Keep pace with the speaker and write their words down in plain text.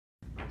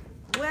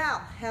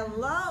Well,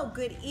 hello,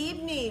 good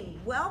evening.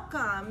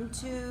 Welcome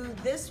to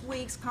this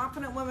week's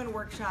Confident Women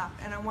Workshop,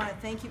 and I want to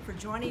thank you for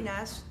joining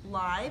us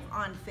live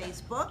on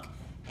Facebook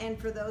and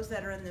for those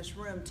that are in this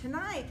room.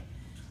 Tonight,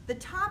 the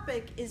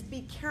topic is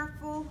be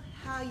careful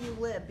how you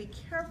live. Be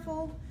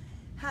careful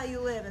how you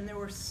live, and there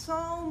was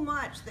so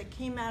much that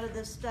came out of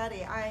this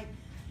study. I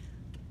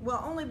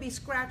will only be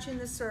scratching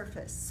the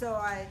surface, so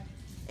I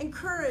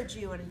encourage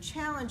you and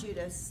challenge you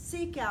to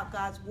seek out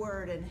God's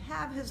Word and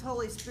have His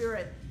Holy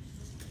Spirit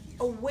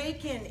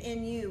awaken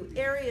in you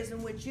areas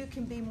in which you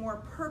can be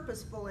more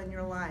purposeful in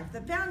your life. The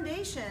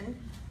foundation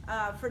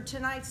for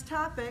tonight's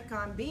topic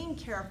on being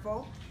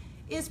careful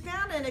is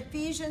found in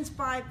Ephesians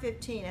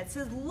 5:15. It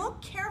says,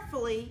 "Look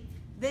carefully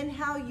then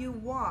how you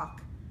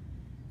walk.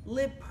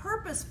 Live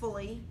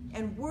purposefully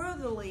and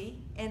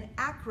worthily and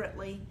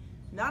accurately,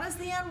 not as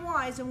the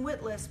unwise and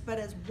witless, but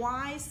as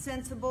wise,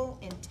 sensible,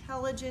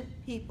 intelligent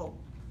people.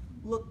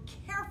 Look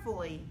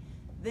carefully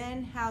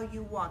then how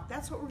you walk."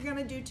 That's what we're going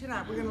to do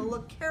tonight. We're going to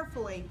look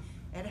carefully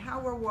at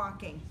how we're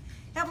walking.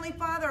 Heavenly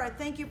Father, I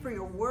thank you for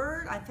your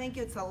word. I think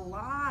it's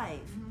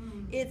alive.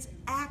 It's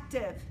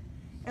active.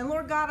 And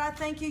Lord God, I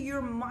thank you,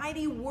 your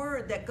mighty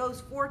word that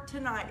goes forth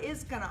tonight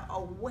is going to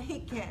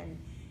awaken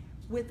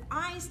with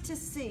eyes to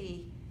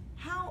see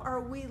how are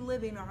we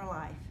living our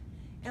life.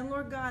 And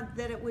Lord God,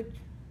 that it would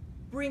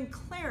bring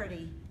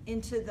clarity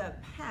into the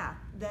path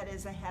that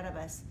is ahead of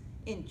us.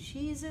 In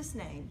Jesus'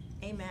 name,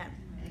 amen.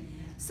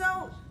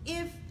 So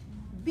if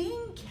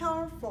being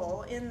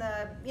careful in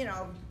the,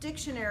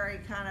 dictionary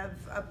kind of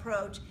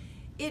approach,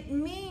 it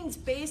means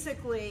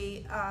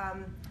basically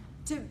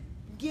to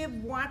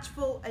give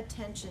watchful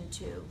attention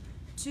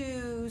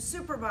to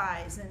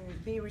supervise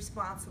and be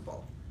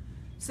responsible.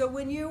 So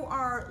when you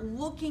are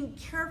looking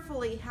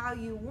carefully how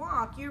you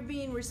walk, you're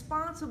being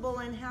responsible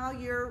in how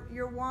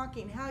you're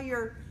walking, how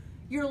you're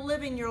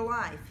living your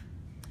life.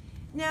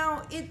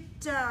 Now, it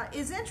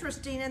is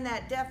interesting in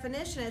that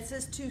definition, it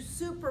says to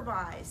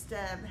supervise, to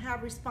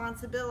have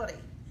responsibility.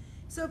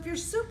 So if you're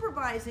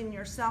supervising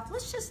yourself,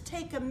 let's just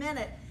take a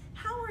minute.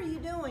 How are you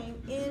doing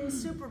in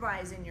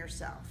supervising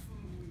yourself?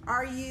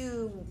 Are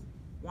you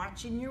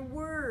watching your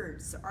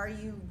words? Are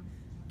you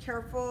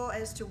careful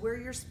as to where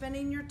you're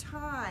spending your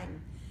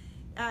time?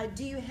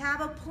 Do you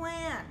have a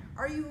plan?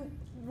 Are you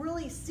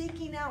really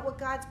seeking out what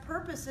God's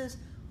purpose is?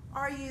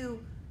 Are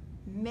you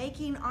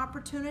making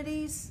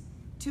opportunities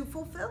to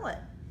fulfill it?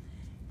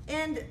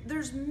 And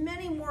there's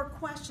many more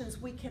questions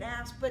we could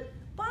ask, but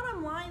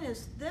bottom line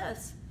is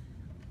this: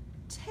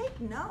 take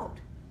note.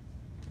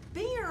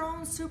 Be your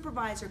own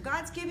supervisor.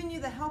 God's given you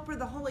the helper,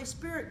 the Holy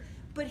Spirit,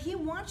 but He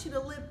wants you to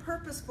live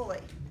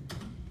purposefully.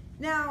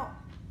 Now,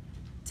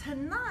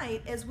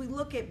 tonight, as we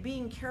look at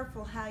being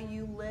careful how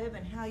you live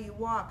and how you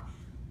walk,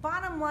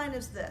 bottom line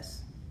is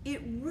this: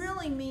 it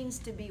really means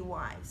to be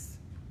wise.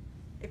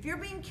 If you're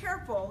being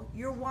careful,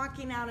 you're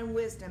walking out in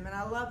wisdom. And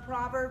I love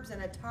Proverbs, and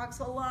it talks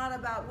a lot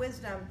about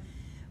wisdom.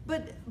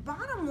 But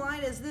bottom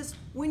line is this: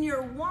 when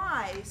you're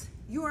wise,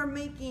 you are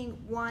making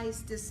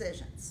wise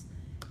decisions.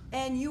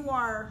 And you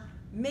are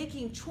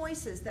making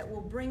choices that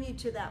will bring you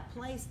to that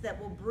place that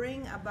will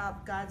bring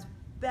about God's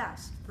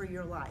best for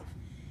your life.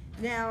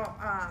 Now,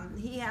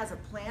 He has a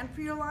plan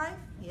for your life.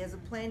 He has a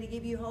plan to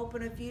give you hope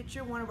in a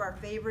future. One of our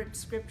favorite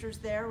scriptures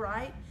there,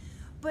 right?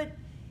 But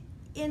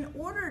in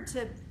order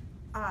to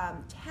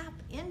tap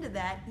into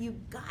that,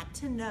 you've got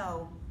to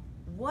know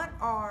what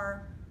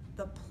are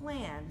the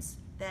plans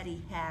that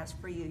He has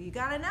for you. You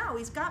got to know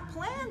He's got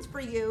plans for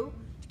you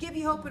to give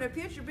you hope in the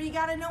future, but you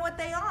got to know what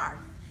they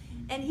are.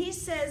 And He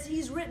says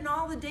He's written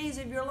all the days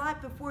of your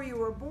life before you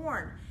were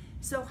born.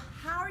 So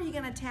how are you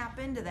going to tap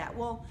into that?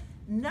 Well,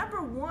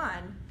 number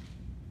one,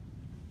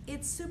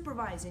 it's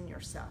supervising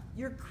yourself.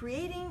 You're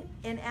creating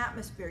an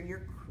atmosphere.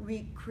 You're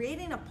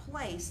creating a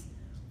place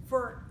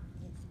for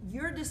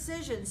your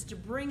decisions to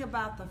bring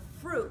about the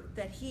fruit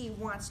that He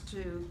wants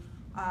to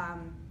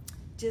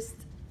just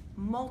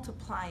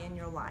multiply in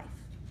your life.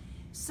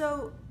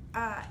 So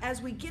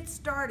as we get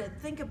started,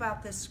 think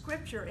about this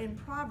scripture in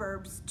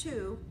Proverbs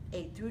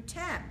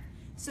 2:8-10.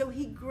 So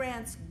He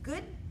grants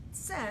good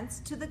sense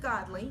to the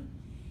godly.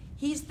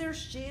 He's their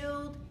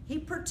shield. He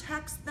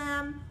protects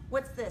them.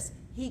 What's this?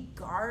 He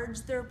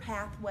guards their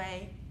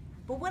pathway.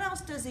 But what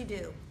else does He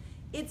do?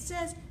 It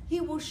says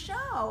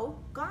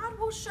God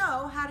will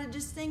show how to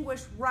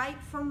distinguish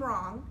right from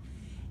wrong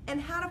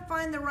and how to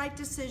find the right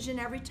decision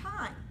every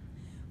time.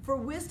 For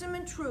wisdom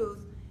and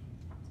truth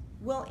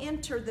will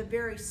enter the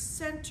very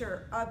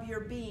center of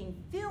your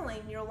being,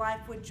 filling your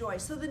life with joy.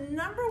 So the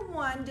number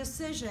one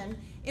decision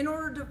in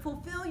order to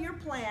fulfill your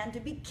plan, to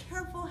be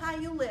careful how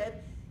you live,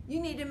 you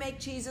need to make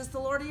Jesus the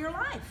Lord of your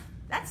life.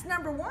 That's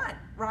number one,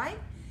 right?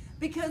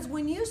 Because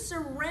when you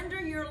surrender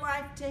your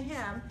life to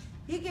Him,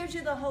 He gives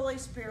you the Holy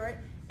Spirit,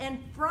 and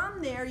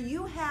from there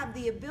you have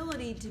the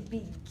ability to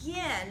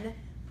begin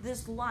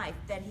this life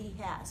that He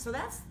has. So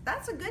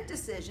that's a good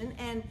decision,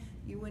 and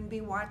you wouldn't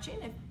be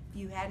watching if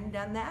you hadn't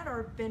done that,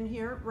 or been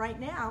here right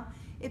now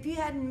if you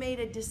hadn't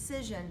made a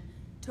decision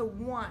to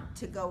want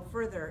to go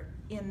further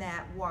in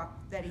that walk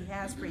that He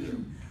has for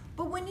you.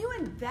 But when you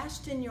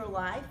invest in your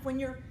life, when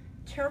you're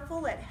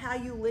careful at how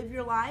you live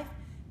your life,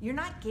 you're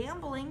not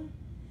gambling.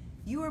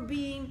 You are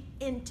being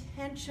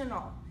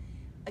intentional.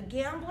 A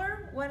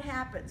gambler, what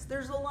happens?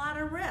 There's a lot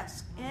of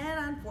risk.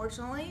 And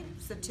unfortunately,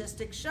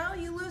 statistics show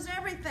you lose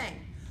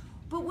everything.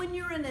 But when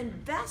you're an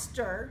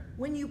investor,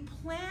 when you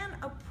plan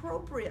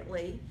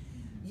appropriately,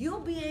 you'll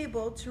be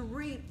able to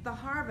reap the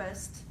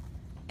harvest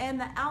and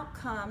the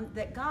outcome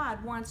that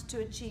God wants to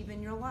achieve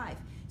in your life.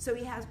 So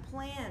he has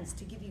plans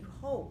to give you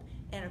hope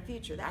and a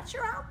future. That's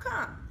your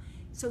outcome.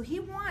 So he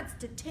wants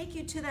to take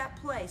you to that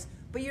place.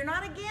 But you're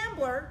not a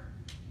gambler.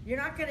 You're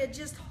not going to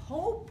just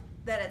hope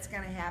that it's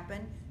going to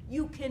happen.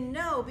 You can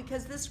know,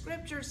 because the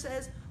scripture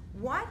says,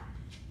 what?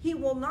 He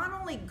will not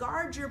only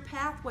guard your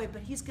pathway,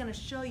 but he's going to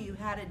show you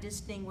how to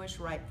distinguish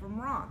right from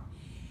wrong.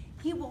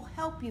 He will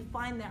help you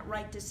find that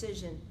right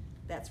decision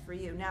that's for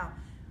you. Now,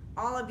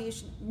 all of you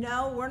should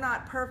know we're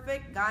not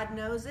perfect. God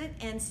knows it.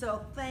 And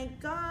so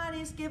thank God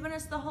he's given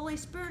us the Holy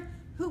Spirit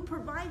who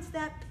provides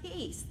that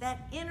peace,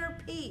 that inner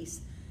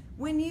peace.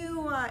 When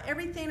you,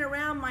 everything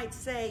around might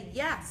say,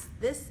 yes,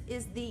 this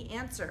is the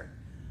answer.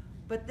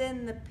 But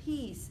then the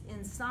peace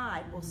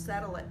inside will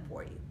settle it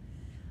for you.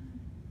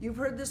 You've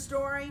heard the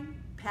story.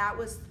 Pat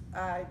was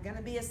going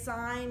to be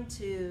assigned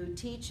to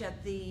teach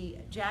at the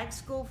JAG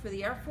school for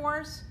the Air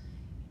Force.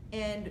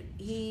 And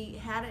he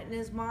had it in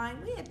his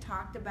mind. We had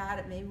talked about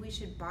it. Maybe we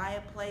should buy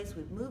a place.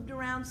 We've moved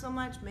around so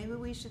much. Maybe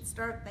we should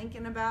start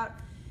thinking about,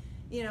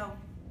 you know,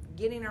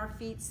 getting our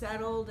feet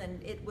settled.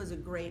 And it was a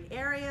great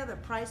area. The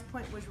price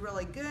point was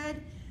really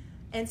good.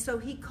 And so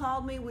he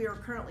called me. We are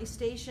currently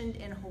stationed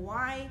in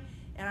Hawaii.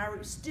 And I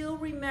still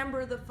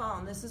remember the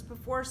phone. This is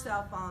before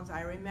cell phones.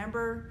 I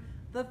remember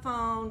the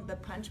phone, the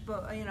punch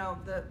book, you know,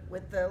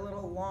 with the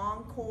little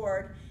long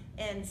cord,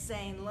 and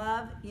saying,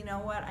 love, you know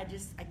what,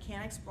 I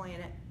can't explain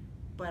it,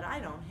 but I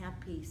don't have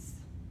peace.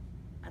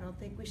 I don't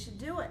think we should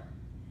do it.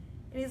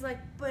 And he's like,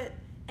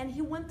 and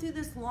he went through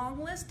this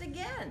long list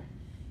again.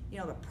 You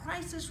know, the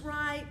price is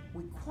right,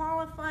 we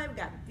qualify, we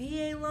got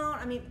VA loan,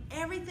 I mean,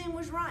 everything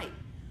was right.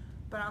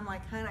 But I'm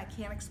like, hon, I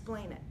can't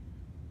explain it,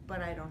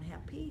 but I don't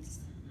have peace.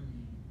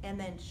 And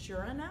then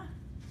sure enough,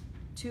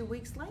 2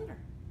 weeks later,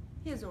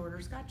 his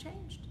orders got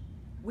changed.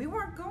 We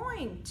weren't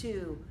going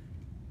to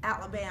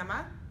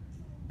Alabama.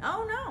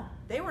 Oh no,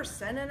 they were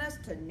sending us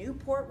to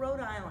Newport, Rhode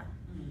Island.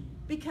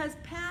 Because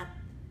Pat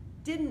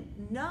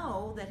didn't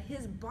know that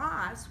his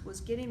boss was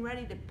getting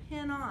ready to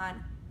pin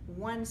on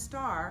one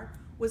star,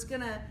 was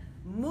gonna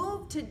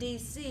move to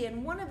DC,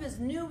 and one of his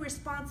new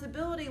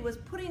responsibility was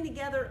putting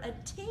together a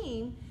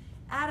team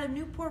out of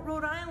Newport,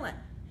 Rhode Island.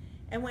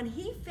 And when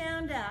he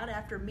found out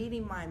after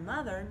meeting my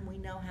mother, and we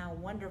know how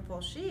wonderful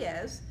she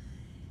is,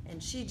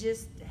 and she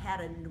just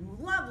had a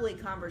lovely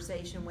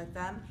conversation with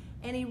them,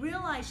 and he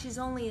realized she's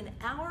only an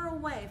hour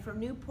away from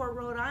Newport,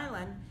 Rhode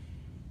Island,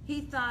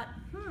 he thought,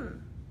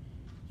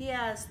 he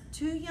has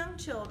 2 young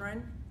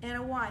children and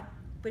a wife,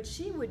 but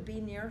she would be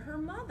near her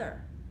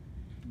mother.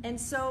 And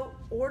so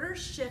orders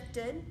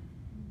shifted.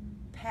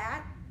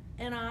 Pat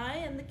and I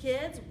and the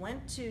kids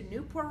went to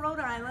Newport, Rhode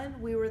Island.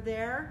 We were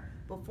there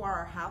before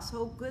our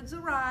household goods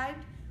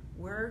arrived.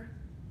 We're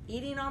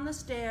eating on the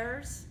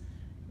stairs.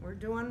 We're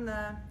doing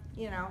the,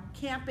 you know,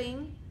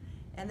 camping,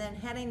 and then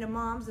heading to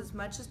Mom's as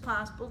much as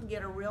possible to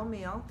get a real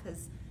meal,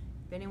 because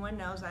if anyone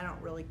knows, I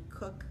don't really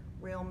cook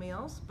real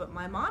meals, but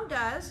my mom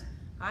does.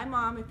 Hi,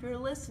 Mom, if you're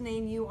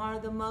listening, you are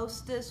the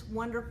mostest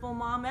wonderful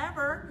mom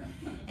ever.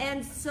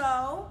 And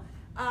so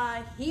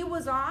he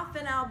was off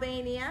in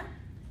Albania,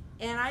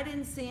 and I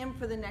didn't see him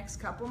for the next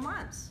couple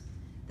months.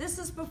 This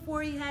is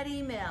before he had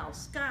email,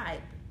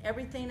 Skype,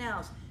 everything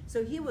else.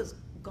 So he was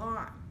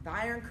gone. The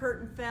Iron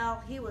Curtain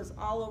fell. He was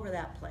all over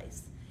that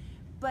place.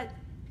 But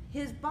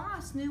his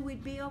boss knew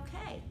we'd be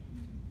okay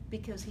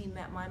because he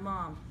met my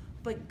mom.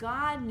 But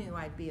God knew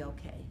I'd be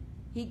okay.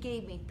 He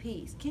gave me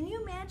peace. Can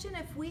you imagine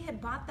if we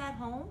had bought that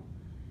home?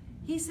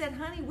 He said,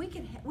 honey, we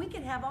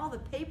could have all the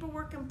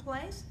paperwork in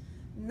place,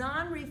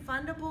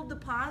 non-refundable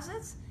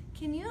deposits.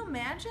 Can you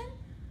imagine?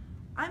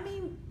 I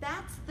mean,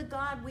 that's the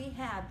God we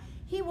have.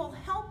 He will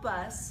help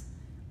us,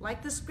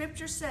 like the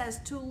scripture says,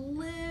 to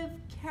live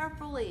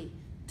carefully,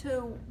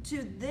 to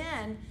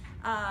then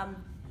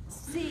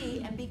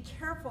see and be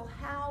careful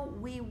how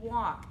we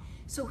walk.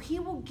 So he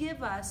will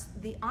give us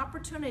the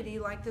opportunity,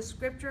 like the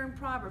scripture in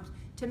Proverbs,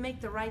 to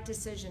make the right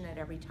decision at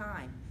every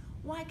time.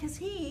 Why? Because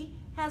he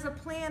has a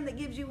plan that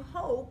gives you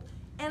hope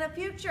and a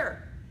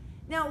future.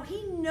 Now,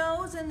 he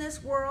knows in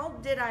this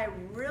world, did I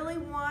really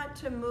want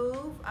to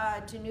move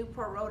to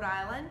Newport, Rhode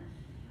Island?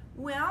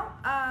 Well,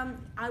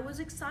 I was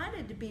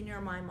excited to be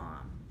near my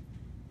mom,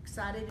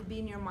 excited to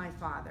be near my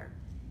father.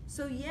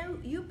 So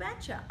you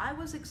betcha, I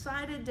was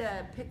excited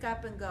to pick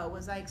up and go.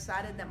 Was I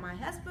excited that my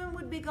husband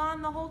would be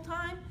gone the whole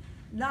time?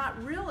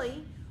 Not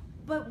really,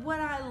 but what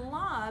I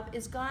love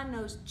is God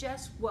knows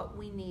just what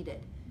we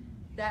needed.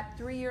 That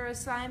 3-year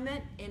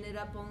assignment ended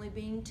up only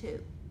being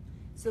 2.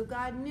 So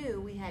God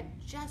knew we had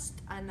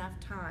just enough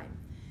time.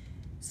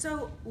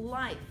 So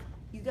life,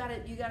 you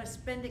gotta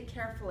spend it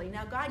carefully.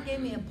 Now God gave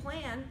me a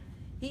plan.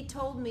 He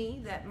told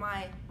me that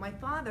my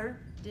father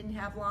didn't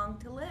have long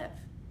to live.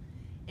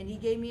 And he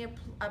gave me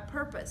a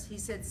purpose. He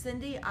said,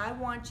 Cindy, I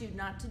want you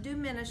not to do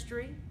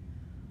ministry.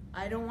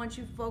 I don't want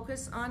you to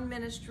focus on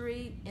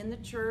ministry in the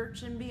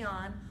church and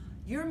beyond.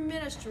 Your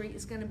ministry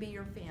is going to be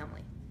your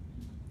family.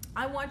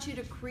 I want you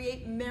to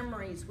create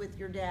memories with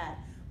your dad,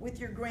 with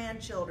your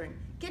grandchildren.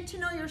 Get to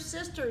know your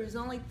sister who's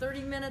only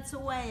 30 minutes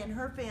away and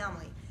her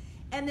family.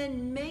 And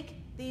then make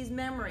these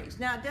memories.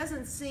 Now, it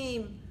doesn't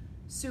seem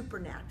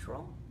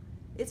supernatural.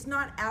 It's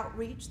not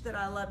outreach that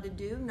I love to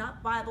do,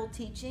 not Bible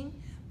teaching.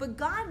 But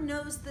God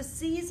knows the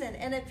season.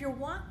 And if you're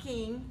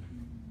walking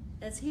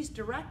as He's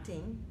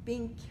directing,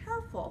 being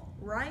careful,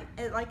 right?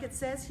 Like it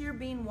says here,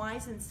 being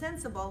wise and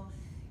sensible,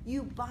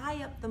 you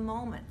buy up the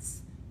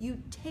moments.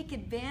 You take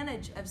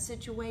advantage of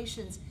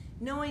situations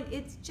knowing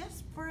it's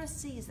just for a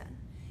season,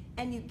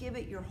 and you give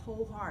it your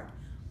whole heart.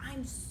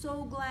 I'm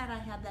so glad I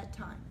had that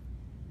time.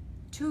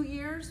 2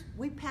 years,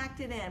 we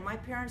packed it in. My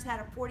parents had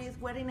a 40th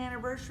wedding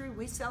anniversary.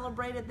 We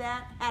celebrated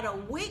that, had a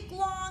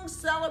week-long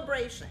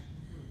celebration.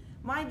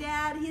 My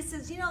dad, he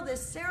says, you know,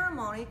 this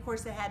ceremony, of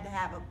course, they had to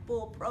have a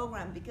full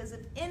program because if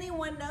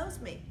anyone knows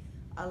me,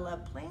 I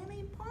love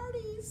planning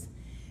parties.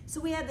 So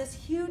we had this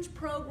huge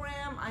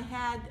program. I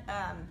had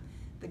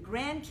the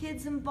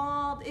grandkids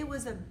involved. It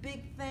was a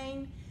big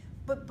thing.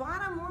 But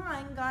bottom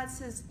line, God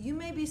says, you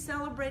may be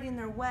celebrating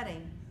their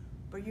wedding,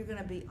 but you're going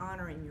to be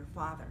honoring your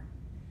father.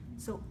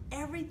 So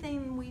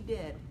everything we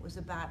did was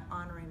about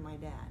honoring my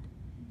dad.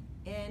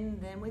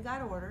 And then we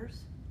got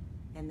orders,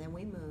 and then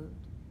we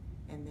moved,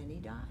 and then he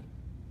died.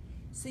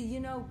 So you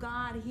know,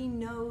 God, He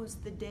knows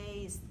the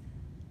days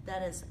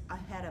that is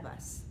ahead of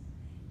us.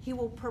 He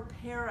will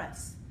prepare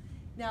us.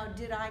 Now,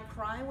 did I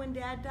cry when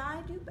Dad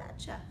died? You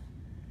betcha.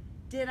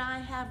 Did I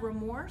have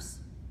remorse?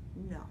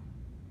 No.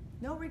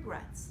 No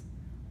regrets.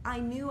 I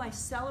knew I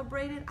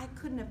celebrated. I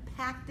couldn't have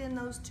packed in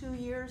those 2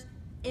 years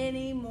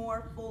any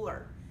more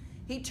fuller.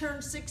 He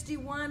turned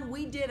 61.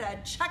 We did a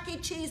Chuck E.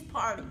 Cheese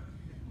party.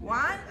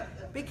 Why?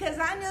 Because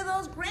I knew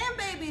those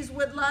grandbabies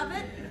would love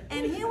it,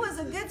 and he was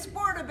a good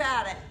sport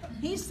about it.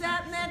 He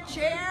sat in that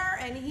chair,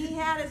 and he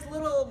had his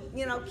little,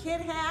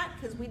 kid hat,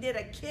 because we did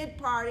a kid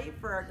party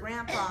for our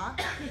grandpa,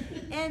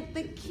 and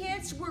the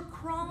kids were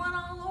crawling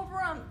all over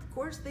him. Of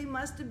course, they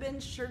must have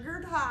been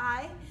sugared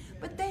high,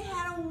 but they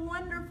had a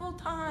wonderful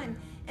time,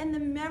 and the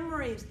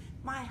memories,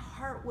 my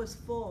heart was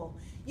full.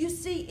 You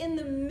see, in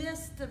the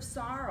midst of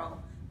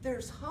sorrow,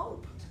 there's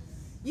hope.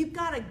 You've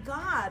got a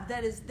God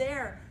that is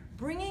there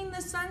bringing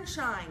the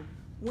sunshine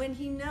when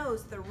He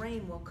knows the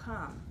rain will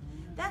come.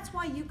 That's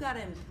why you've got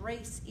to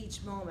embrace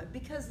each moment,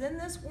 because in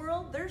this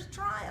world, there's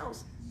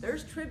trials,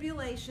 there's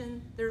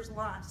tribulation, there's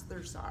loss,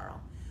 there's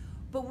sorrow.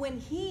 But when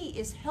He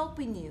is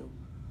helping you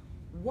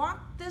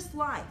walk this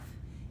life,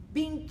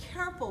 being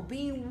careful,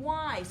 being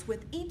wise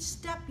with each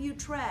step you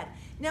tread.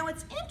 Now,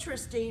 it's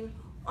interesting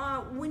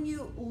when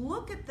you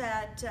look at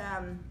that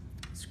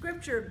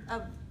scripture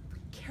of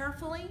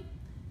carefully.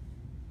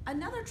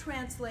 Another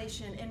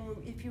translation, and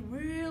if you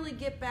really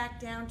get back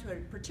down to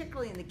it,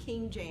 particularly in the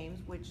King James,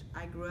 which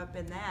I grew up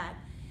in that,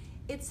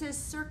 it says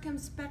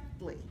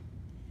circumspectly.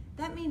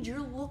 That means you're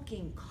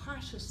looking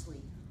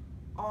cautiously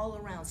all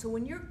around. So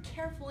when you're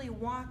carefully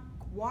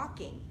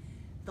walking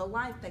the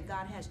life that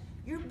God has,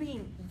 you're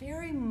being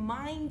very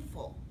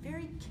mindful,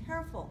 very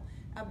careful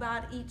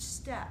about each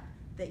step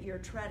that you're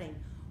treading.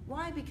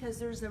 Why? Because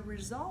there's a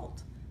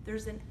result.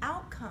 There's an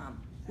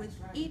outcome. With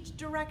each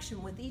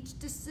direction, with each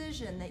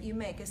decision that you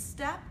make. A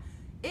step,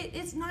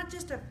 it's not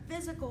just a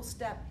physical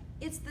step,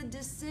 it's the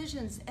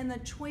decisions and the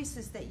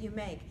choices that you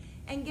make.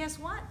 And guess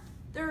what?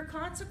 There are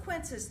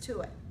consequences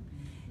to it.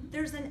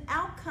 There's an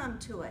outcome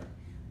to it.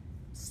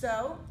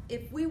 So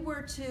if we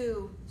were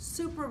to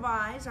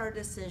supervise our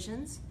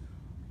decisions,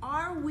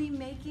 are we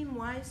making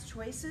wise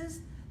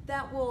choices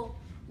that will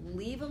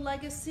leave a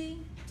legacy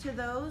to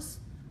those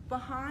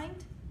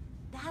behind?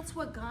 That's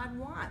what God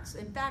wants.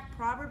 In fact,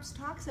 Proverbs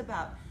talks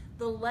about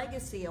the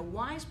legacy. A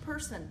wise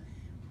person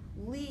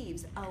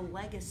leaves a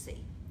legacy.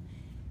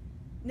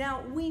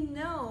 Now, we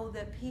know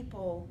that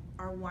people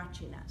are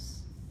watching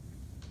us.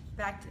 In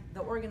fact,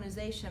 the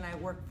organization I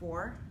work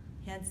for,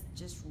 hence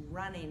just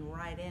running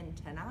right in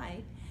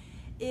tonight,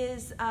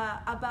 is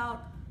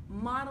about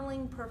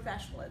modeling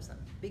professionalism.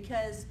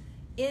 Because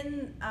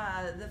in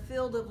the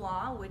field of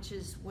law, which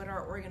is what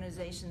our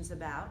organization's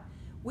about,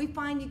 we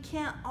find you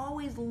can't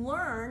always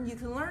learn. You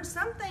can learn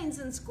some things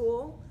in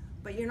school,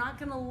 but you're not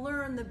going to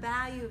learn the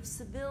value of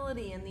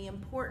civility and the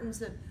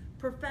importance of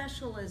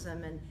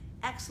professionalism and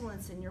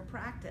excellence in your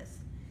practice.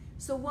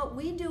 So what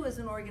we do as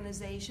an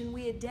organization,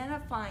 we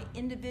identify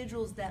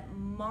individuals that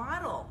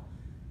model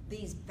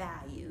these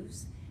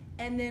values,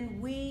 and then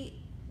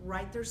we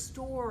write their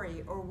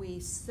story, or we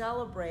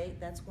celebrate.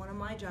 That's one of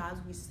my jobs.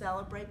 We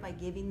celebrate by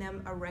giving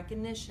them a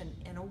recognition,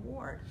 an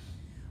award.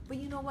 But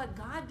you know what?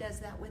 God does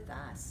that with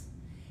us.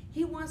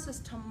 He wants us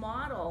to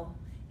model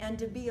and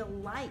to be a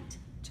light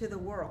to the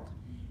world.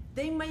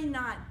 They may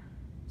not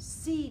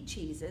see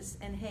Jesus,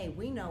 and hey,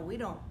 we know we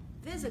don't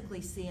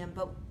physically see Him,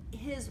 but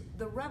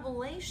the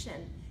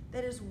revelation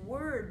that His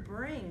Word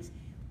brings,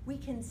 we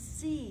can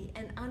see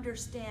and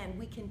understand,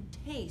 we can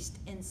taste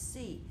and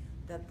see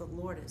that the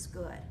Lord is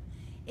good.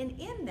 And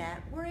in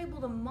that, we're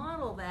able to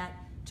model that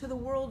to the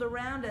world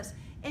around us.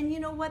 And you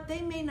know what?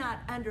 They may not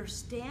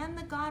understand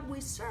the God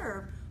we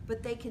serve,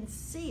 but they can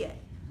see it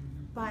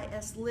by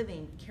us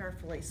living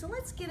carefully. So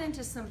let's get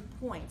into some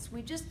points.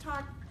 We just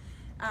talked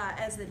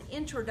as an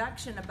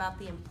introduction about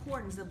the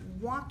importance of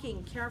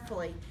walking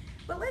carefully,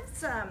 but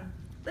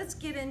let's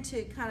get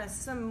into kind of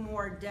some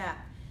more depth.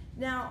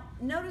 Now,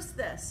 notice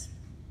this,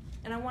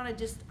 and I want to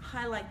just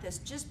highlight this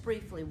just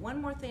briefly.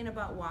 One more thing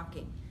about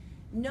walking.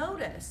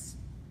 Notice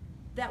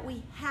that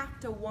we have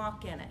to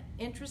walk in it.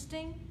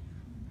 Interesting?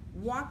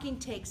 Walking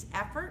takes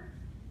effort,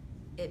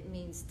 it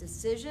means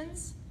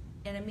decisions,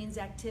 and it means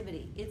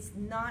activity. It's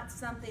not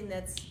something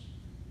that's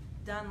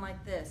done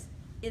like this.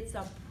 It's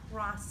a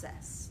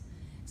process.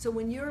 So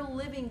when you're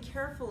living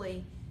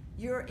carefully,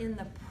 you're in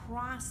the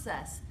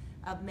process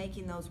of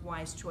making those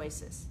wise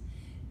choices.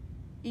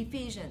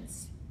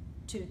 Ephesians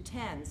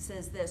 2:10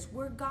 says this,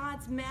 we're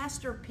God's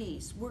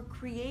masterpiece. We're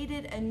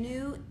created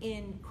anew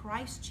in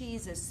Christ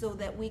Jesus so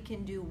that we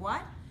can do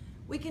what?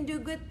 We can do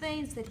good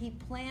things that He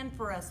planned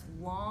for us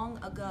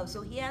long ago.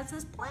 So He has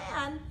this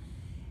plan,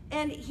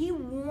 and He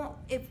won't,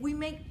 if we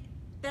make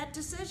that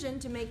decision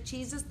to make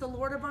Jesus the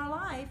Lord of our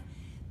life,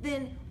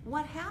 then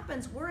what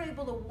happens? We're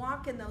able to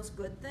walk in those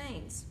good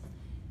things.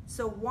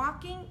 So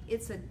walking,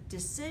 it's a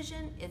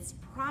decision, it's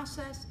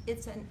process,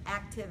 it's an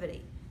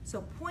activity.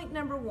 So point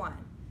number one,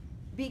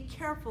 be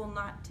careful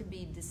not to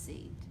be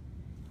deceived.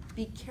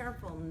 Be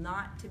careful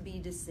not to be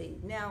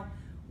deceived. Now,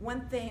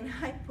 one thing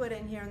I put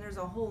in here, and there's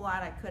a whole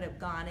lot I could have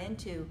gone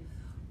into,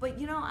 but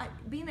you know,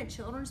 being a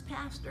children's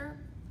pastor,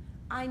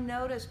 I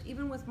noticed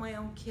even with my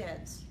own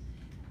kids,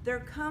 there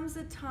comes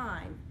a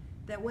time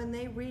that when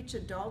they reach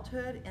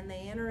adulthood and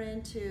they enter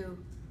into,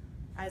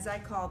 as I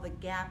call the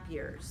gap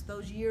years,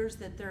 those years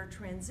that they're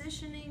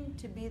transitioning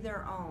to be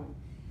their own,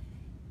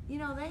 you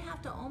know, they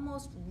have to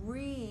almost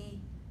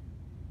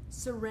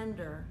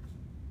surrender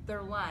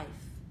their life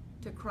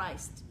to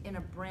Christ in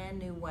a brand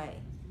new way.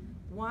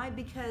 Why?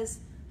 Because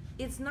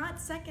it's not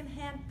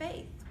secondhand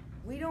faith.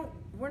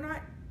 We're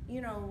not,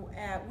 you know,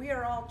 we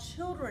are all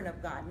children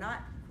of God,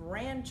 not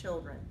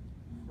grandchildren,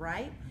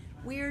 right?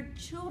 We are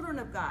children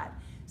of God.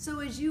 So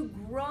as you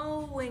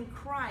grow in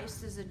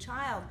Christ as a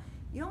child,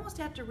 you almost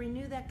have to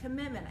renew that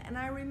commitment. And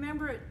I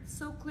remember it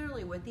so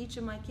clearly with each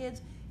of my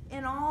kids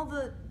and all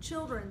the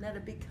children that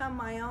have become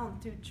my own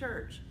through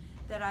church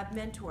that I've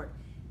mentored.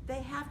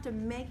 They have to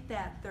make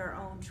that their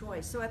own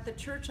choice. So at the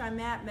church I'm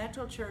at,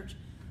 Metro Church,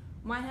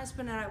 my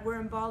husband and I were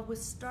involved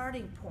with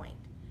Starting Point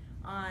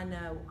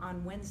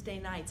on Wednesday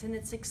nights. And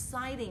it's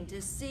exciting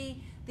to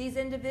see these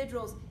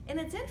individuals. And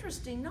it's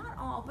interesting, not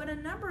all, but a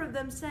number of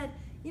them said,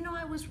 you know,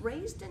 I was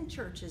raised in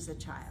church as a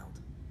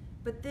child,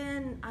 but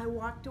then I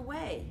walked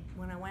away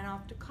when I went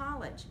off to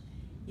college.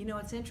 You know,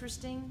 it's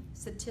interesting,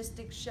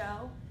 statistics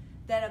show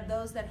that of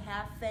those that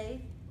have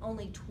faith,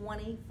 only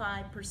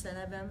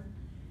 25% of them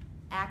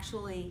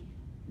actually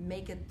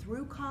make it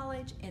through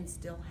college and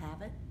still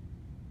have it.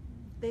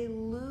 They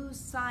lose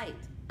sight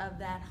of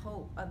that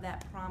hope, of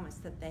that promise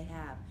that they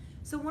have.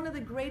 So one of the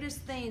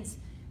greatest things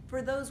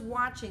for those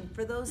watching,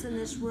 for those in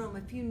this room,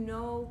 if you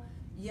know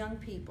young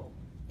people,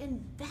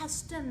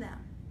 invest in them,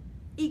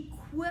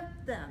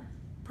 equip them,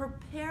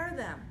 prepare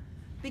them,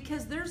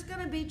 because there's going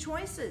to be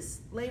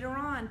choices later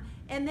on,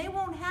 and they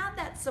won't have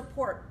that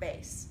support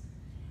base.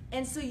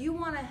 And so you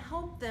want to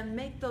help them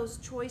make those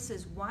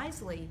choices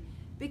wisely,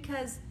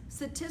 because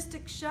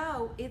statistics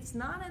show it's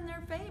not in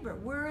their favor.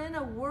 We're in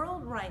a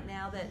world right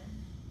now that,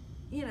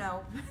 you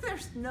know,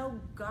 there's no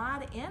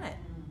God in it.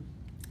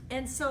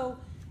 And so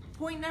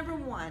point number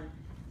one,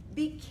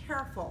 be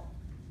careful.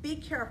 Be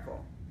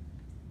careful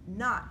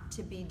not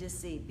to be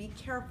deceived. Be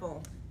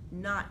careful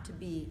not to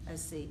be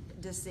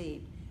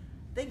deceived.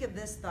 Think of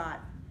this thought.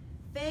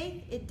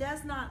 Faith, it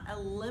does not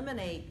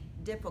eliminate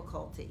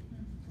difficulty,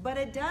 but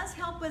it does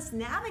help us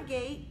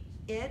navigate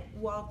it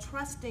while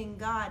trusting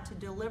God to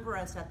deliver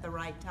us at the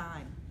right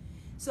time.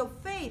 So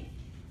faith,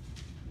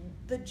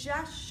 the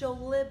just shall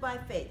live by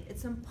faith.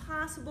 It's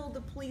impossible to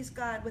please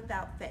God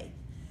without faith.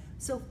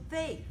 So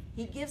faith,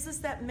 He gives us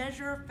that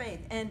measure of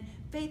faith, and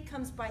faith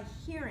comes by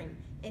hearing,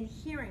 and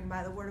hearing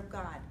by the Word of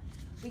God.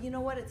 But you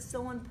know what? It's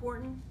so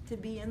important to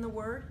be in the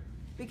Word,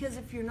 because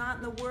if you're not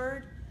in the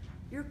Word,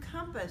 your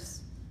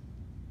compass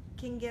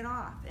can get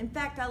off. In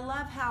fact, I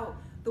love how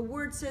the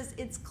Word says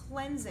it's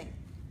cleansing.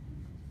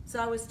 So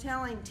I was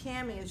telling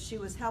Tammy as she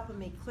was helping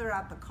me clear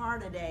out the car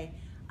today,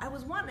 I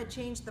was wanting to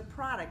change the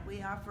product.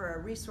 We offer a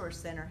resource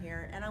center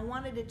here, and I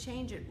wanted to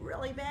change it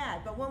really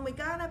bad. But when we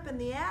got up in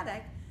the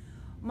attic,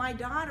 my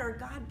daughter,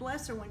 God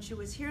bless her, when she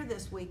was here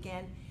this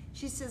weekend,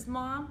 she says,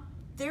 Mom,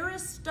 there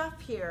is stuff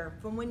here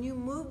from when you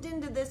moved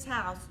into this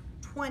house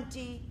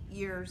 20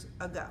 years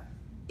ago.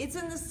 It's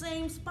in the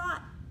same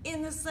spot,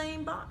 in the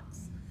same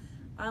box.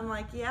 I'm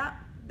like, yeah,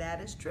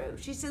 that is true.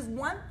 She says,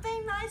 one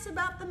thing nice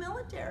about the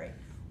military,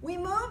 we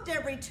moved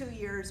every 2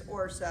 years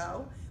or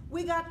so.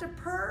 We got to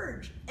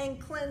purge and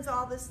cleanse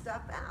all this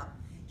stuff out.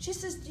 She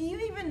says, do you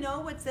even know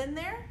what's in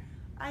there?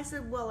 I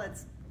said, well,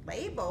 it's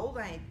labeled.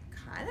 I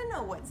kind of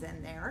know what's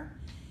in there.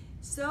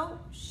 So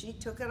she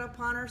took it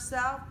upon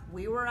herself.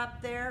 We were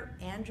up there.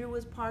 Andrew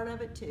was part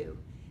of it too.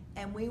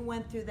 And we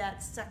went through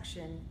that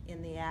section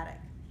in the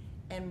attic.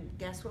 And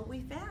guess what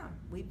we found?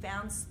 We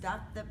found stuff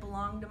that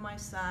belonged to my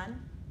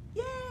son.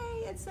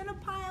 Yay, it's in a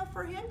pile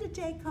for him to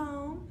take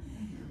home.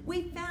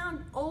 We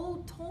found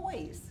old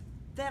toys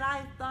that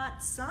I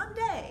thought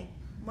someday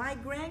my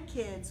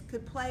grandkids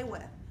could play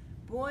with.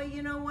 Boy,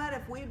 you know what?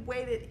 If we'd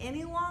waited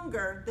any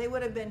longer, they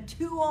would have been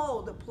too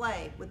old to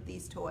play with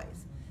these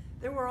toys.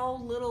 There were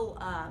old little,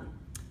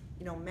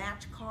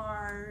 match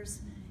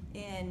cars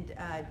and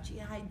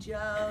G.I.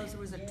 Joes. There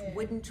was a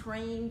wooden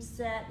train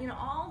set.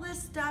 All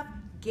this stuff,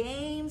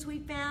 games we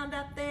found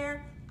up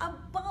there, a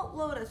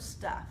boatload of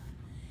stuff.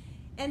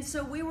 And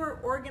so we were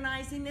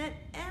organizing it,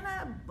 and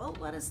a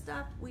boatload of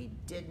stuff we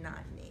did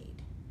not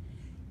need.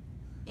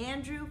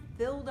 Andrew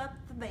filled up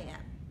the van,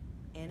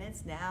 and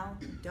it's now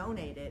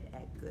donated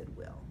at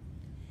Goodwill.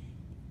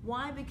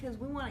 Why? Because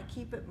we want to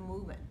keep it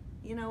moving.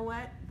 You know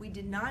what? We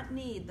did not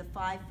need the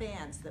 5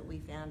 fans that we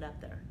found up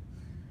there.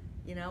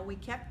 We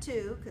kept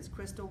 2 because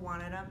Crystal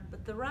wanted them,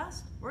 but the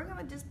rest, we're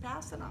going to just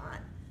pass it on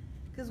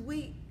because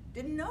we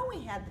didn't know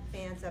we had the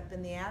fans up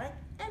in the attic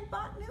and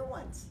bought new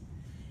ones.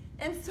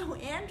 And so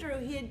Andrew,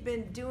 he had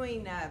been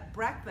doing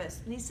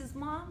breakfast, and he says,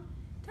 Mom,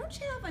 don't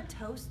you have a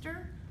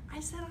toaster? I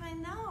said, I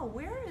know.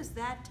 Where is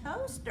that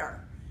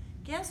toaster?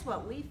 Guess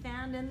what we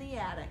found in the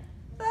attic?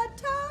 The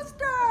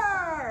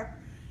toaster!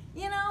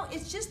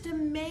 It's just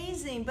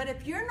amazing. But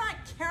if you're not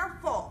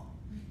careful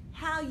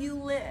how you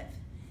live,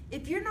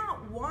 if you're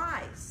not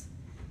wise,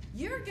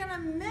 you're going to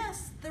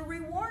miss the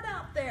reward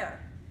out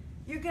there.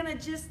 You're going to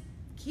just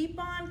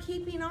keep on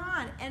keeping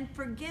on and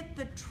forget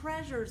the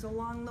treasures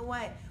along the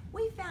way.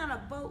 We found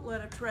a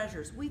boatload of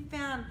treasures. We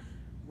found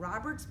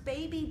Robert's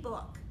baby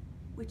book,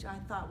 which I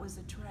thought was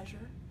a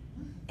treasure,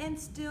 and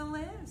still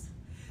is.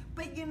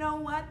 But you know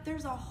what?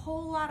 There's a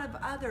whole lot of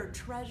other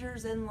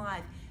treasures in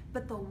life,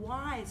 but the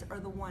wise are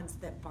the ones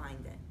that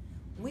find it.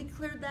 We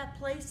cleared that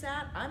place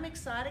out. I'm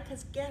excited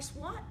because guess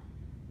what?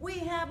 We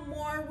have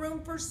more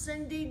room for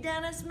Cindy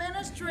Dennis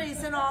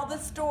Ministries and all the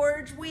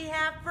storage we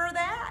have for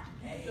that.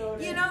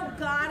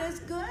 God is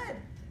good.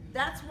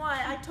 That's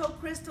why I told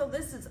Crystal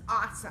this is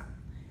awesome.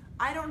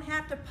 I don't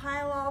have to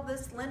pile all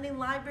this lending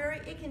library.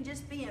 It can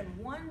just be in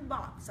one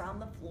box on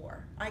the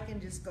floor. I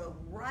can just go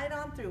right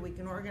on through. We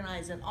can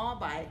organize it all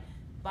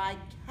by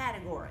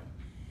category.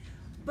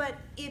 But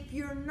if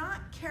you're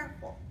not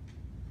careful,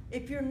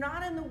 if you're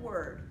not in the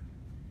Word,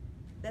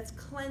 that's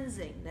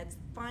cleansing, that's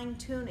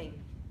fine-tuning,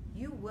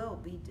 you will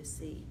be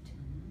deceived.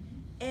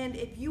 And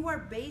if you are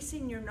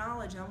basing your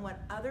knowledge on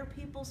what other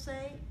people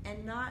say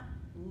and not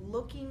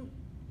looking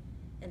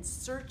and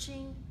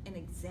searching and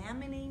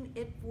examining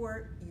it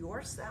for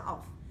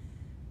yourself,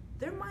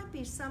 there might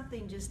be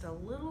something just a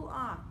little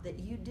off that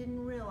you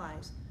didn't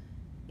realize.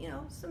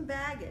 Some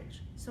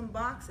baggage, some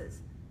boxes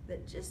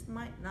that just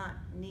might not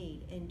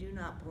need and do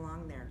not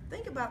belong there.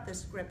 Think about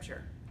this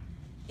scripture.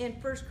 In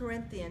 1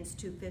 Corinthians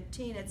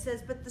 2:15, it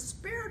says, but the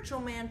spiritual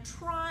man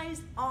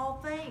tries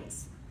all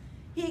things.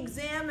 He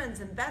examines,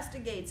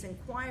 investigates,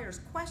 inquires,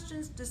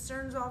 questions,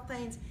 discerns all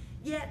things,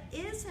 yet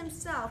is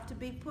himself to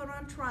be put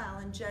on trial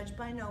and judged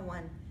by no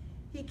one.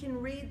 He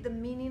can read the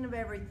meaning of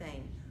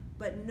everything,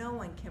 but no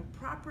one can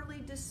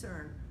properly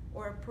discern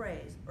or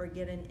appraise or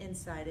get an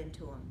insight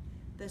into him.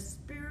 The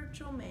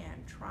spiritual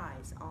man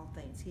tries all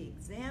things. He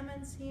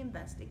examines, he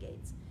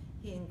investigates,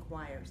 he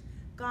inquires.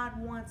 God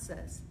wants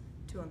us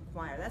to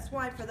inquire. That's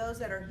why for those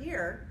that are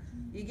here,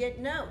 you get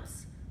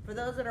notes. For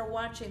those that are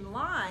watching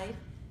live,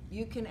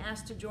 you can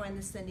ask to join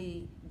the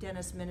Cindy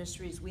Dennis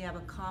Ministries. We have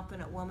a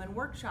Confident Woman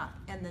workshop,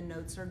 and the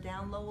notes are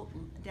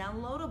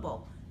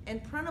downloadable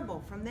and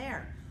printable from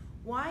there.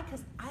 Why?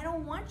 Because I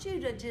don't want you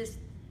to just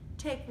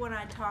take what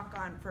I talk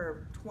on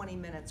for 20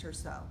 minutes or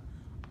so.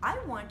 I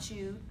want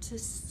you to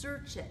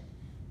search it,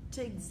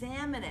 to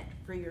examine it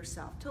for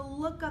yourself, to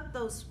look up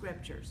those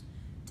scriptures,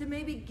 to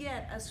maybe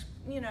get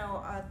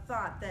a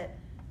thought that,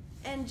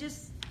 and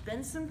just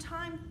spend some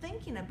time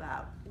thinking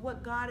about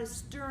what God is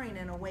stirring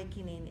and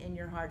awakening in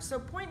your heart. So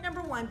point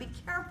number 1, be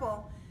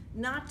careful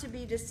not to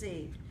be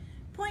deceived.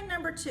 Point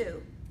number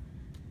 2,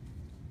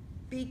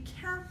 be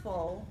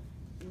careful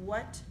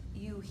what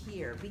you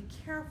hear. Be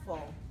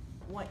careful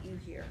what you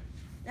hear.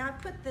 Now I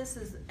put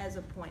this as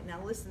a point.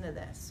 Now listen to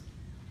this.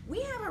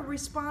 We have a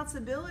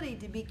responsibility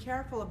to be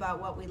careful about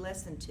what we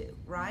listen to,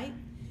 right?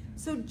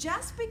 So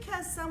just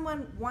because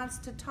someone wants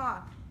to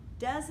talk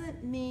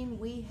doesn't mean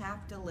we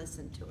have to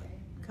listen to it.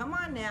 Come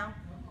on now.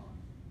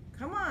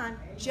 Come on.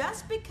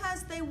 Just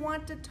because they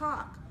want to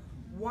talk.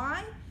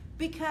 Why?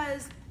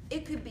 Because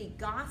it could be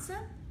gossip.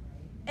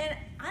 And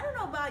I don't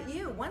know about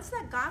you. Once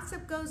that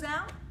gossip goes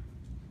out,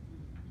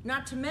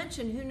 not to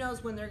mention who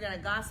knows when they're going to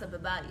gossip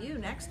about you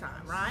next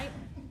time, right?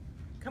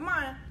 Come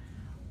on.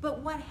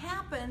 But what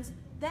happens,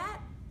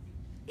 that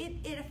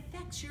it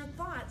affects your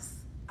thoughts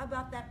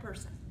about that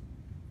person.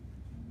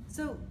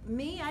 So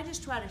me, I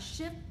just try to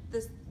shift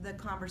the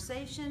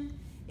conversation.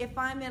 If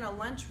I'm in a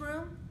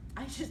lunchroom,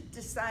 I just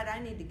decide I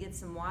need to get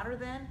some water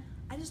then.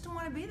 I just don't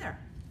want to be there.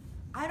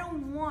 I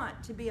don't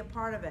want to be a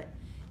part of it.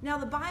 Now,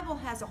 the Bible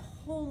has a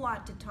whole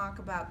lot to talk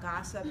about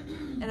gossip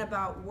and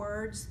about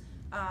words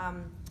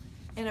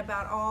and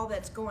about all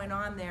that's going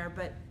on there,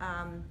 but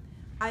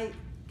I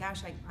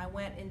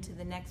went into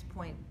the next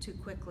point too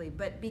quickly.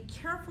 But be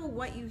careful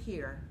what you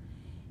hear.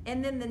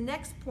 And then the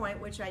next point,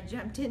 which I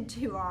jumped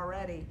into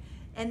already,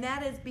 and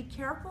that is be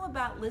careful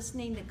about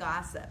listening to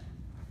gossip.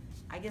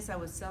 I guess I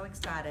was so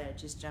excited I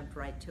just jumped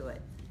right to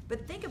it.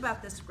 But think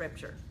about this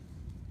scripture.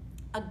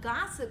 A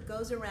gossip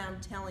goes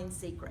around telling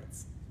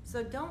secrets.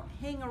 So don't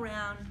hang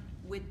around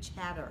with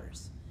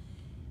chatterers.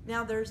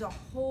 Now there's a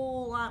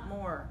whole lot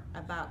more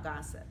about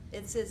gossip.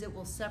 It says it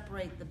will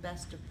separate the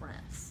best of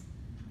friends.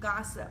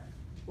 Gossip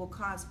will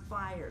cause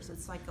fires.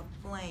 It's like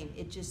a flame.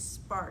 It just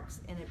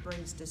sparks and it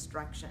brings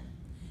destruction.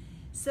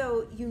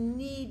 So you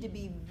need to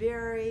be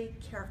very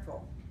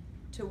careful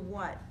to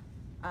what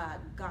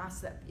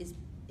gossip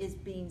is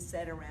being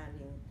said around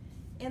you.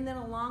 And then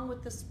along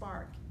with the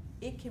spark,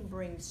 it can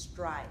bring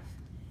strife.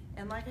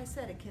 And like I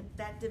said,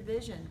 that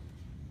division.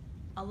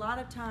 A lot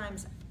of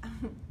times,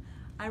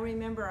 I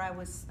remember I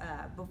was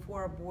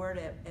before a board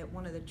at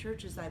one of the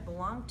churches I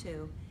belonged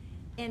to,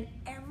 and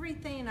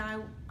everything I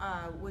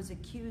was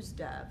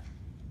accused of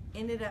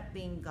ended up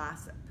being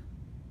gossip.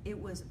 It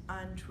was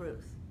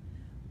untruth.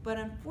 But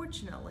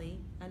unfortunately,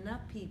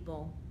 enough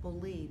people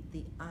believe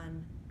the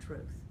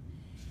untruth.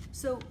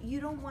 So you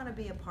don't want to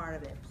be a part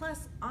of it.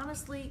 Plus,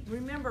 honestly,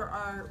 remember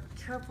our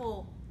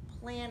careful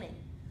planning.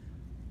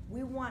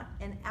 We want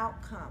an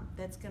outcome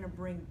that's going to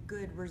bring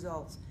good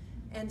results.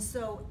 And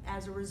so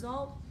as a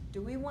result,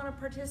 do we want to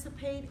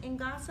participate in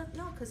gossip?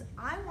 No, because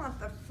I want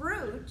the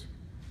fruit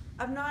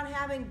of not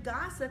having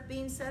gossip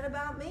being said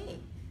about me.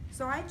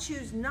 So I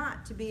choose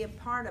not to be a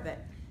part of it.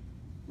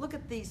 Look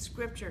at these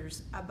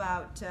scriptures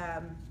about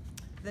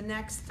the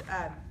next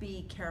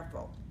be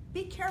careful.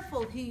 Be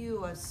careful who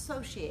you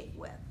associate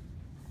with.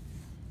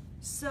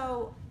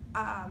 So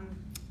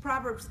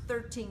Proverbs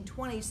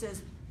 13:20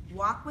 says,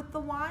 walk with the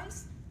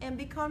wise and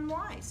become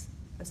wise.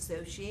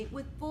 Associate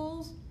with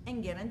fools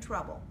and get in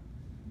trouble.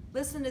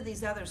 Listen to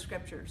these other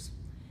scriptures.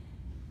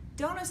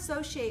 Don't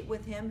associate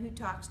with him who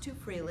talks too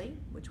freely,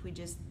 which we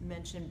just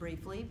mentioned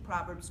briefly,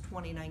 Proverbs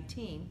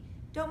 20:19.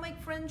 Don't make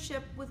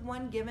friendship with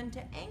one given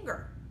to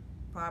anger,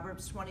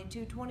 Proverbs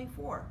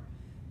 22:24.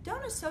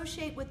 Don't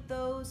associate with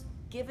those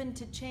given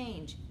to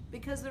change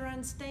because they're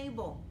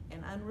unstable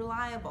and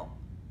unreliable,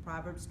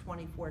 Proverbs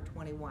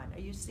 24:21. Are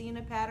you seeing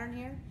a pattern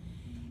here?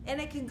 And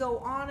it can go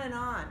on and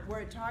on,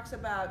 where it talks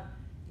about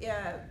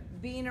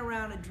being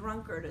around a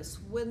drunkard, a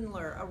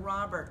swindler, a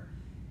robber.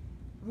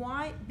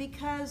 Why?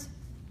 Because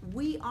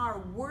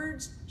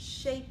words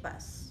shape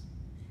us.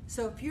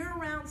 So if you're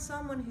around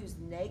someone who's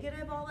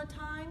negative all the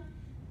time,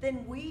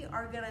 then we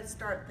are going to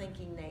start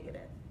thinking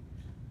negative.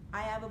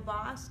 I have a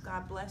boss,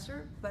 God bless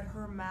her, but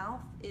her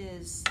mouth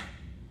is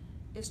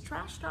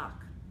trash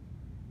talk.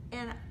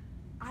 And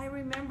I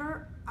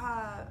remember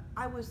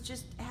I was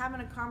just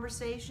having a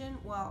conversation,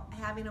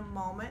 having a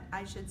moment,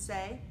 I should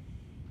say,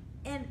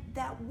 and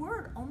that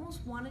word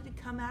almost wanted to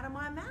come out of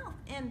my mouth.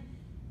 And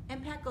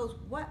Pat goes,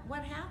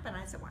 what happened?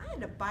 I said, well, I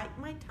had to bite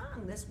my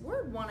tongue. This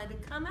word wanted to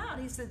come out.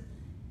 He said,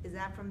 is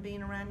that from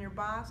being around your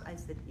boss? I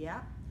said,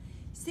 yeah.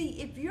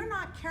 See, if you're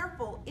not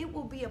careful, it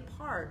will be a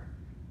part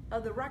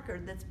of the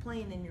record that's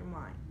playing in your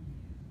mind.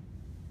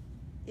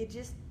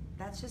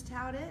 That's just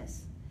how it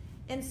is.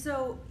 And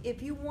so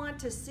if you want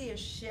to see a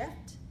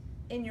shift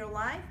in your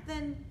life,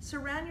 then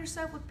surround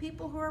yourself with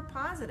people who are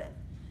positive.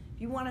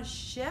 If you want to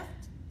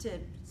shift to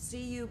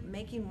see you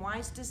making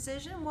wise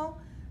decisions,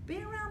 well,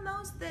 be around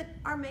those that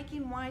are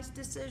making wise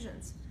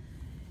decisions.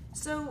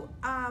 So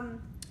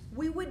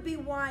we would be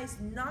wise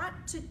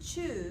not to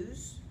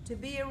choose to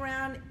be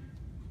around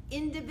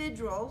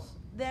individuals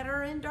that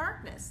are in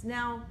darkness.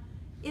 Now,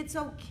 it's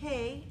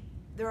okay.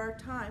 There are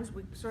times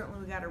we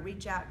got to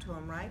reach out to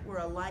them, right? We're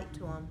a light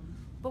to them.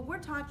 But we're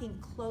talking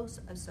close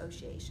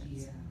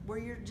associations, where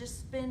you're just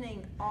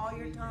spending all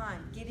your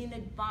time getting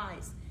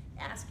advice,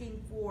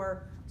 asking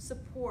for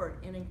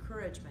support and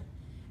encouragement.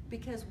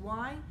 Because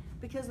why?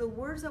 Because the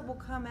words that will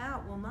come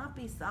out will not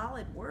be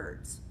solid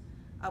words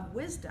of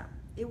wisdom.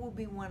 It will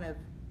be one of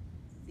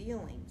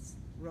feelings,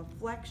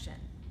 reflection,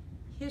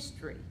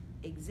 history,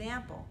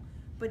 example.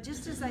 But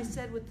just as I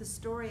said with the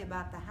story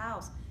about the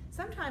house,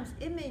 sometimes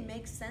it may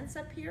make sense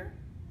up here,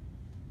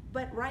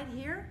 but right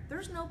here,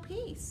 there's no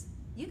peace.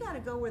 You got to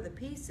go where the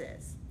peace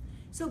is.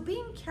 So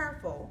being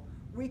careful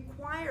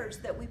requires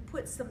that we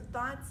put some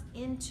thoughts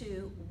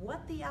into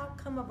what the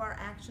outcome of our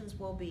actions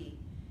will be,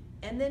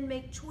 and then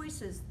make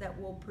choices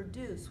that will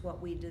produce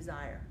what we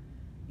desire.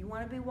 You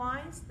want to be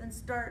wise? Then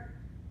start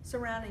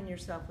surrounding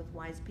yourself with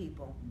wise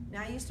people.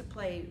 Now, I used to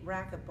play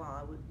racquetball.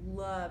 I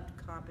loved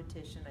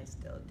competition. I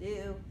still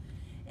do.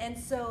 And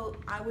so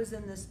I was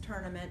in this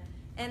tournament,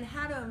 and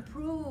how to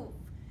improve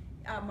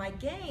my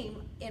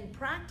game in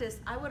practice,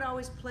 I would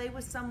always play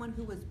with someone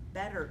who was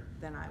better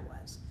than I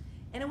was.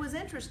 And it was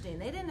interesting.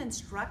 They didn't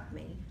instruct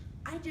me.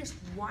 I just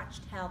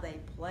watched how they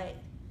played.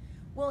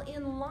 Well,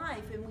 in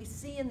life, and we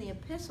see in the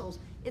epistles,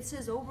 it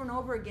says over and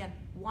over again,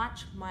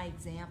 watch my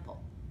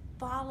example.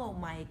 Follow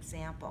my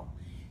example.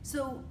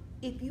 So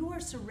if you are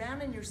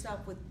surrounding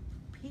yourself with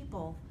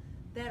people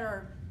that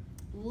are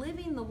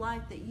living the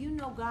life that you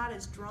know God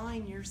is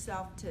drawing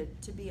yourself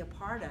to be a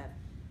part of,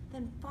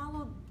 then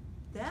follow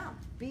them.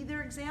 Be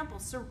their example.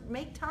 So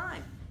make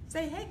time.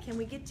 Say, hey, can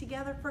we get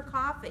together for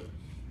coffee?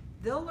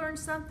 They'll learn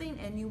something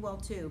and you will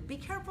too. Be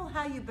careful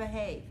how you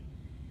behave.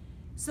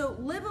 So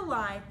live a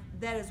life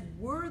that is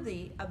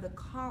worthy of the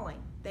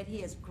calling that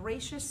he has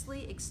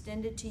graciously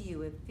extended to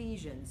you,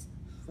 Ephesians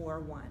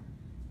 4:1.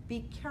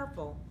 Be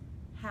careful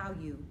how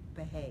you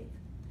behave.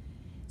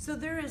 So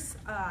there is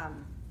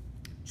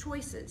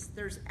choices,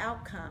 there's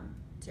outcome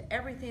to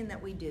everything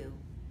that we do.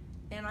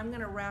 And I'm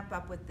going to wrap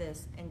up with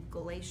this in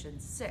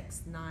Galatians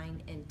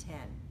 6:9 and 10.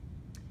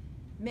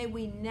 May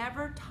we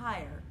never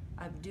tire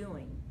of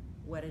doing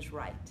what is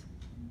right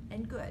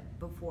and good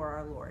before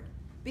our Lord.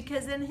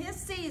 Because in his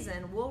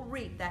season, we'll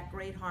reap that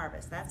great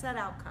harvest. That's that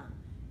outcome,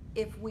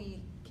 if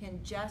we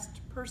can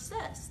just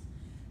persist.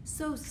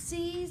 So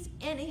seize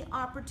any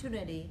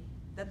opportunity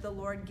that the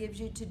Lord gives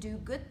you to do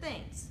good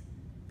things.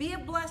 Be a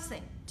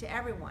blessing to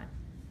everyone,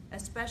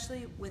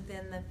 especially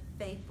within the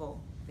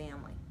faithful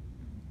family.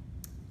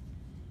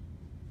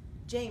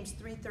 James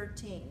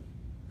 3:13.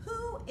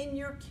 Who in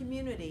your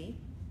community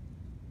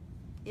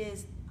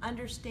is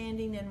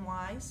understanding and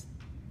wise?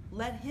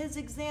 Let his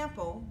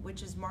example,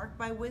 which is marked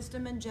by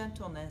wisdom and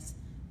gentleness,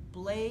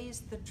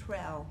 blaze the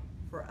trail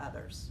for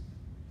others.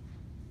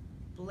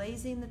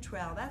 Blazing the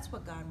trail, that's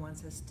what God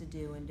wants us to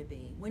do and to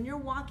be. When you're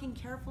walking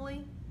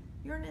carefully,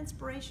 you're an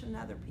inspiration to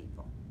other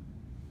people.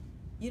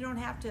 You don't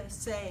have to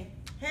say,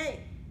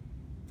 hey,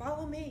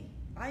 follow me,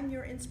 I'm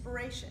your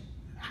inspiration.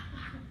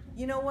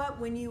 You know what?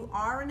 When you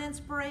are an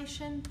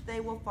inspiration, they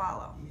will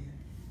follow.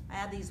 I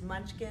had these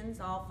munchkins,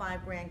 all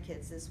 5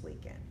 grandkids this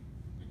weekend.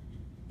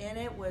 And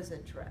it was a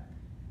trip.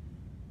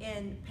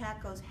 And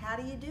Pat goes, how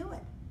do you do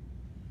it?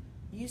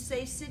 You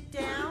say sit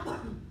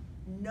down,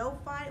 no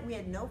fight. We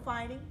had no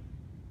fighting,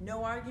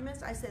 no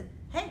arguments. I said,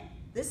 hey,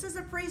 this is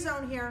a free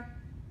zone here.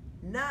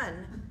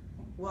 None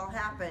will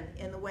happen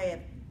in the way of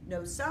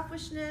no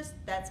selfishness.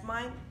 That's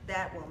mine.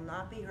 That will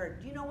not be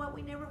heard. Do you know what?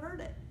 We never heard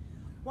it.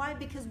 Why?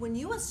 Because when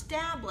you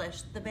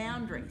establish the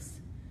boundaries,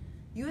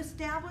 you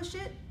establish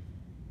it,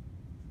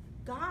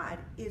 God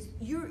is,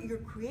 you're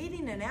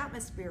creating an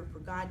atmosphere for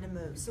God to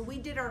move. So we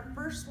did our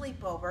first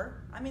sleepover.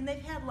 I mean,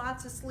 they've had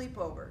lots of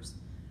sleepovers,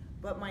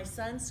 but my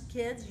son's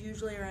kids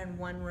usually are in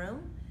one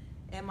room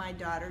and my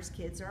daughter's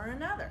kids are in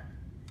another.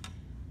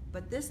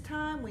 But this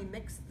time we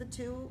mixed the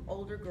 2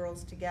 older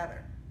girls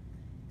together.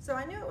 So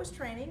I knew it was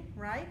training,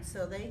 right?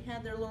 So they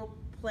had their little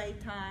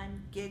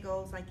playtime,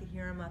 giggles. I could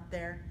hear them up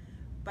there.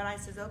 But I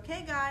says,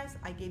 okay guys,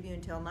 I give you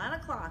until 9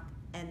 o'clock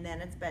and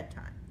then it's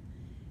bedtime.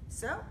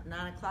 So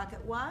 9 o'clock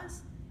it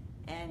was,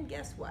 and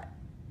guess what?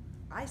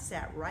 I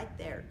sat right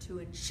there to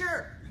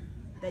ensure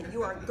that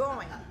you are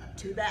going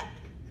to bed.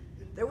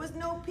 There was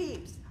no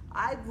peeps.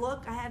 I'd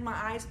look, I had my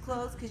eyes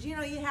closed, because you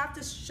know, you have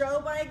to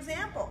show by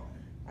example.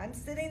 I'm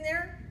sitting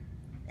there,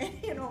 and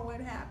you know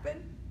what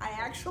happened? I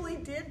actually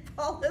did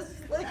fall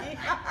asleep.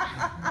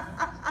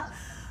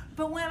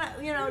 But when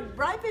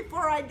right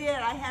before I did,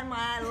 I had my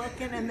eye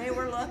looking, and they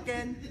were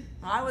looking.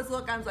 I was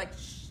looking, I was like,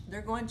 shh,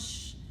 they're going,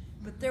 shh.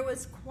 But there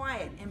was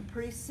quiet, and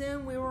pretty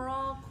soon we were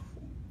all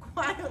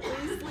quietly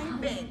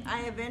sleeping.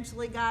 I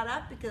eventually got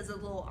up because of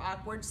a little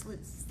awkward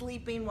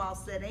sleeping while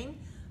sitting.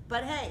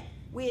 But hey,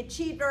 we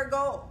achieved our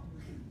goal.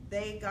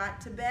 They got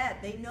to bed.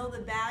 They know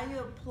the value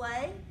of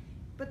play,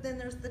 but then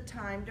there's the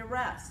time to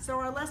rest. So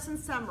our lesson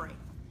summary.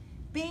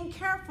 Being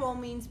careful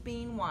means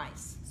being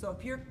wise. So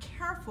if you're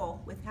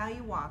careful with how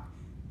you walk,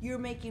 you're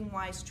making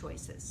wise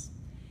choices.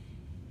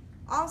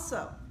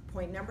 Also,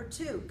 point number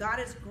 2, God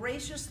has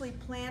graciously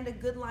planned a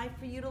good life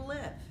for you to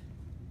live.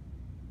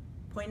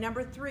 Point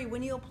number 3,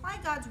 when you apply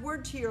God's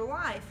word to your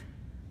life,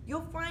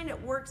 you'll find it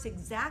works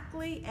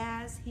exactly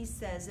as he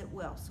says it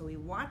will. So he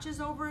watches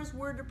over his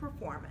word to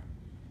perform it.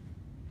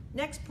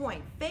 Next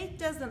point, faith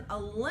doesn't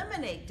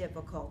eliminate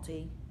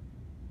difficulty.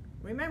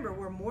 Remember,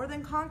 we're more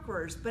than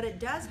conquerors, but it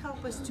does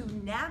help us to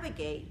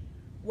navigate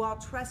while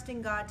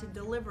trusting God to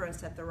deliver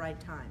us at the right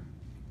time.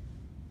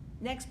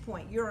 Next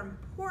point, you're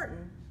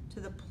important to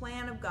the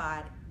plan of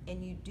God,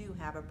 and you do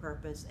have a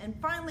purpose. And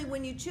finally,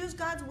 when you choose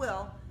God's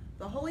will,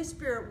 the Holy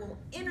Spirit will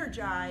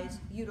energize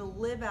you to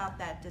live out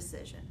that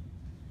decision.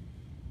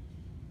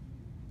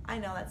 I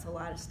know that's a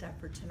lot of stuff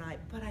for tonight,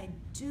 but I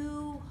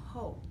do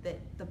hope that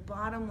the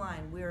bottom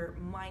line, we're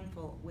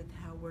mindful with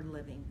how we're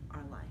living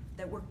our life,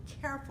 that we're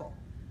careful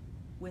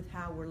with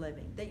how we're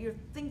living, that you're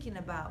thinking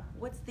about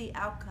what's the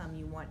outcome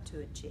you want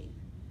to achieve.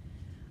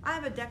 I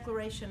have a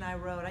declaration I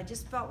wrote. I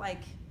just felt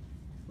like,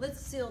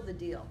 let's seal the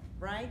deal,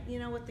 right? You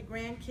know, with the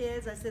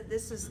grandkids, I said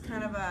this is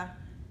kind of a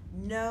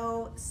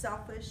no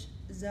selfish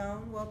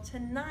zone. Well,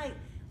 tonight,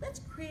 let's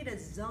create a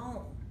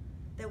zone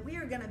that we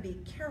are going to be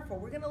careful.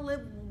 We're going to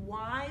live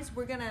wise.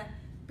 We're going to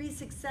be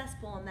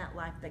successful in that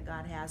life that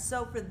God has.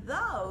 So for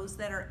those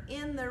that are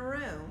in the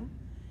room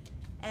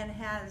and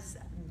has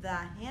the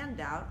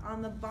handout,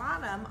 on the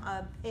bottom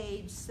of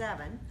page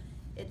 7,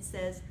 it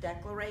says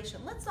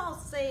declaration. Let's all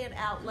say it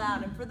out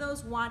loud. And for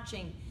those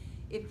watching,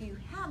 if you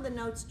have the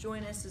notes,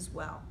 join us as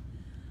well.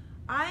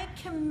 I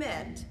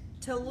commit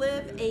to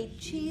live a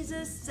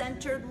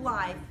Jesus-centered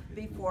life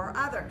before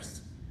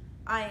others.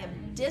 I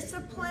am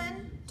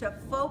disciplined to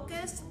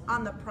focus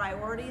on the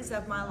priorities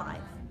of my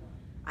life.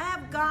 I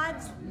have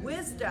God's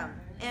wisdom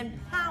and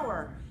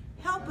power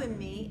helping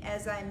me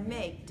as I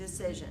make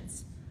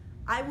decisions.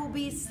 I will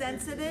be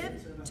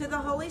sensitive to the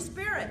Holy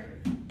Spirit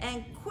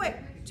and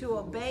quick to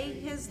obey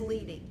His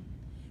leading.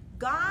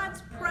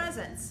 God's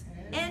presence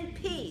and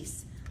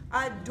peace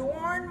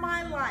adorn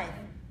my life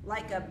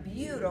like a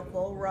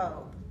beautiful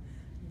robe.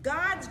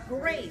 God's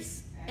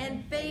grace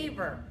and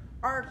favor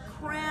are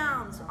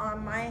crowns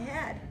on my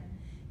head.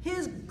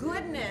 His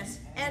goodness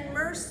and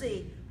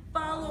mercy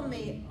follow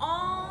me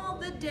all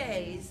the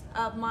days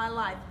of my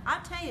life.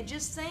 I'll tell you,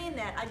 just saying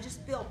that, I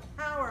just feel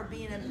power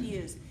being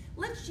infused.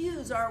 Let's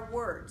use our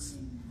words.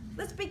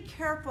 Let's be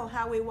careful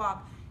how we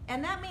walk.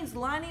 And that means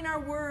lining our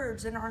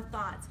words and our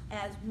thoughts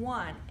as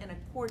one in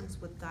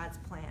accordance with God's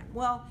plan.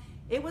 Well,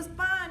 it was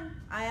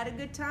fun. I had a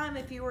good time.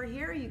 If you were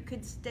here, you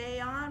could stay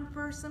on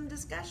for some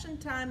discussion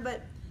time.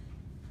 But,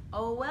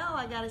 oh well,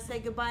 I got to say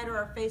goodbye to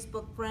our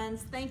Facebook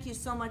friends. Thank you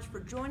so much for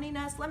joining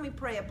us. Let me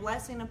pray a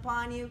blessing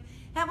upon you.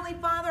 Heavenly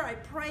Father, I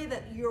pray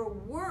that your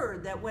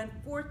word that went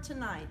forth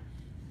tonight,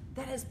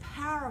 that is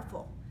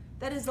powerful,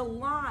 that is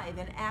alive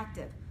and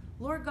active.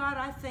 Lord God,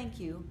 I thank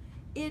you.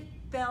 It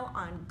fell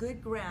on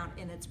good ground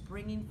and it's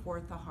bringing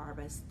forth a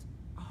harvest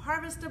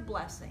of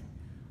blessing,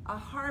 a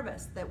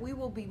harvest that we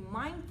will be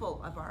mindful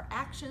of our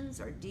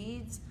actions, our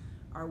deeds,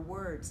 our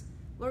words.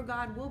 Lord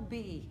God, we'll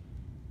be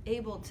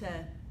able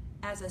to,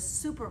 as a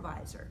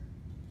supervisor,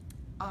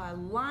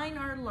 align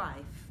our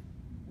life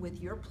with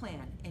your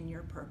plan and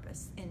your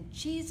purpose. In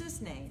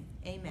Jesus' name,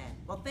 amen.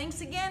 Well,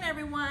 thanks again,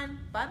 everyone.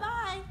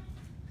 Bye-bye.